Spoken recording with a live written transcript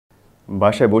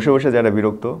বাসায় বসে বসে যারা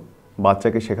বিরক্ত,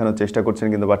 বাচ্চাকে শেখানোর চেষ্টা করছেন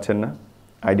কিন্তু পারছেন না,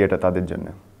 আইডিয়াটা তাদের জন্য।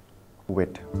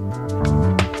 ওয়েট।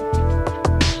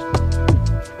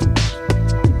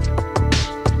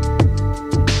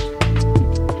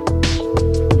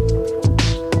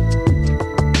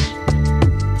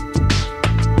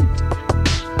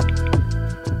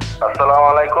 আসসালামু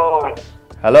আলাইকুম।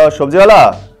 হ্যালো, সবজিওয়ালা?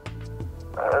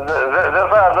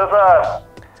 স্যার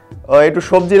ও একটু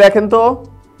সবজি রাখেন তো।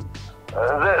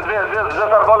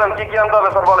 স্যার বলেন কি কি আনতে হবে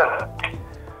স্যার বলেন।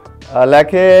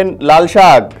 লেখেন লাল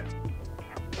শাক।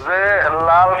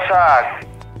 লাল শাক।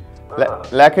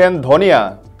 লেখেন ধনিয়া।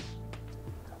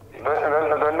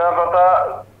 ধনিয়া পাতা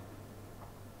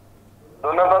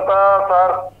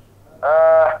স্যার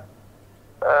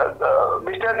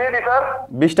 20 টাকা দিয়ে দিই স্যার।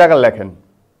 20 টাকা লেখেন।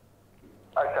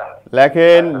 আচ্ছা।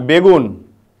 লেখেন বেগুন।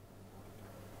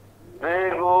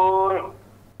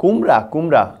 কুমড়া।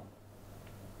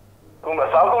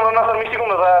 চাল কুমড়া না স্যার, মিষ্টি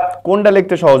কুমড়া স্যার। কোনটা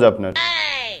লিখতে সহজ আপনার?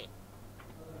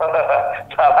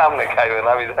 স্যার আপনি খাইবেন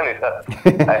আমি জানি স্যার।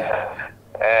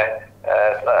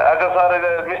 আচ্ছা স্যার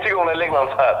মিষ্টি কুমড়া লিখলাম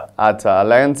স্যার। আচ্ছা,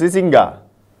 লেখেন চিচিঙ্গা।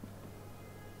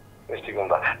 মিষ্টি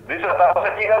কুমড়া জি স্যার। তারপরে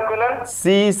কি কাজ করলেন?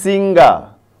 চিচিঙ্গা।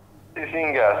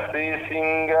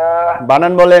 চিচিঙ্গা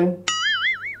বানান বলেন।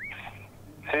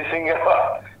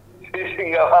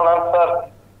 চিচিঙ্গা বানান স্যার।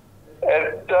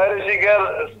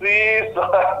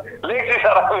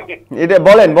 এটা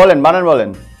বলেন বানান বলেন।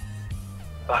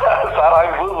 স্যার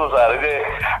আমি বুঝবো স্যার।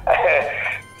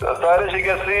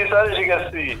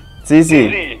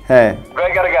 হ্যাঁ,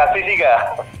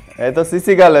 এই তো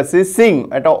সিসিগা সিসিং,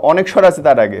 এটা অনেক স্বর আছে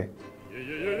তার আগে।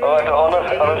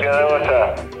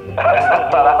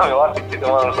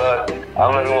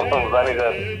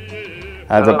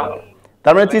 আচ্ছা,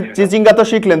 তার মানে চিচিঙ্গা তো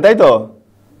শিখলেন তাই তো?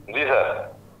 জি স্যার।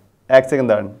 1 সেকেন্ড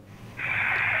দাঁড়ান।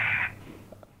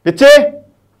 পিচ্ছে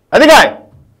এদিকে আয়।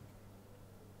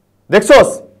 দেখছস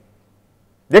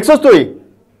তুই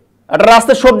একটা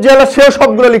রাস্তায় সবজিওয়ালা, সেও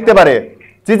সবগুলো লিখতে পারে।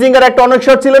 চিচিঙ্গার একটা অনেক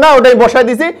স্বর ছিল না, ওটাই বসায়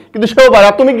দিছি, কিন্তু সেও পারে।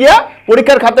 আর তুমি গিয়া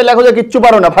পরীক্ষার খাতায় লেখো যে কিচ্ছু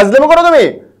পারো না, ফাজলামো করো তুমি।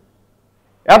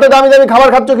 এত দামি দামি খাবার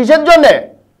খাচ্ছ কিসের জন্য?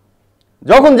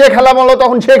 যখন যে খেলা বলো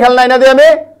তখন সে খেলনা এনে দিই আমি,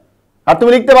 আর তুমি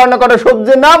লিখতে পারো না কটা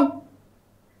সবজির নাম।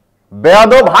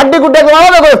 বেয়াদব, হাড্ডি কুড্ডি একদম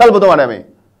আলাদা করে ফেলবো তোমার আমি।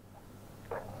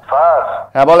 স্যার।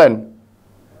 হ্যাঁ বলেন।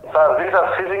 স্যার জি স্যার,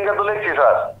 চিচিঙ্গা তো লিখছি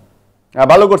স্যার। হ্যাঁ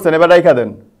ভালো করছেন, এবার রাইখা দেন।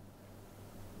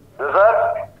 স্যার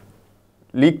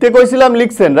লিখতে কইছিলাম,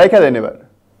 লিখছেন, রাইখা দেন এবার।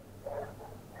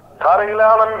 স্যার এগুলা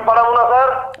আমি পাঠাবো না স্যার।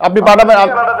 আপনি পাঠাবেন?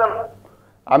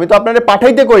 আমি তো আপনারে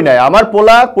পাঠাইতে কই নাই। আমার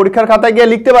পোলা পরীক্ষার খাতায়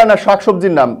গিয়ে লিখতে পারে না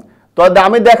শাকসবজির নাম, তো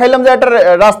আমি দেখাইলাম যে একটা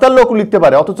রাস্তার লোক লিখতে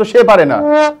পারে, অথচ সে পারে না।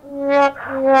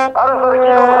 আরে স্যার কি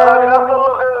আমি রাস্তার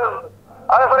লোক?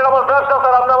 আরে স্যার আমার ব্যবসা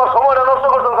স্যার, আপনি আমার সময়টা নষ্ট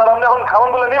করছেন স্যার। আপনি এখন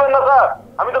খাওয়ানগুলো নেবেন না স্যার,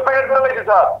 আমি তো প্যাকেট করে লেছি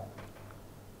স্যার।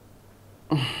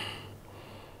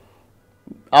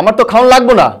 আমার তো খাওয়ান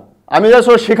লাগবো না, আমি যা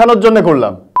শেখানোর জন্য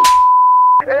করলাম।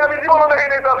 এই আমি জীবনে দেখি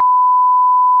নাই স্যার।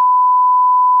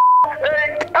 এই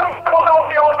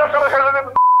মোটামুটি আমার ব্যবসা ছেড়ে দেন।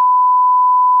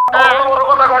 বড়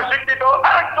কথা কয় শিক্ষিত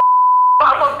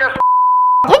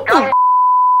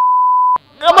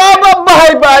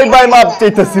ভাই মাপ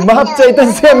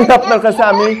চাইতেছি আমি আপনার কাছে।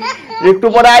 আমি একটু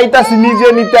পরে আইতাছি, নিজে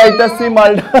নিতে আইতাছি,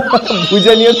 মালটা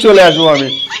বুঝে নিয়ে চলে আসবো আমি।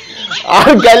 আর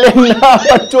গেলেন না,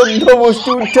 আমার 14 বস্তু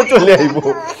উঠে চলে আইব।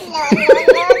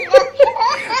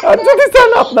 আর যদি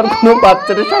চান আপনার কোনো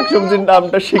বাচ্চাদের শাকসবজির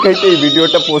নামটা শিখাইতে এই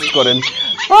ভিডিওটা পোস্ট করেন।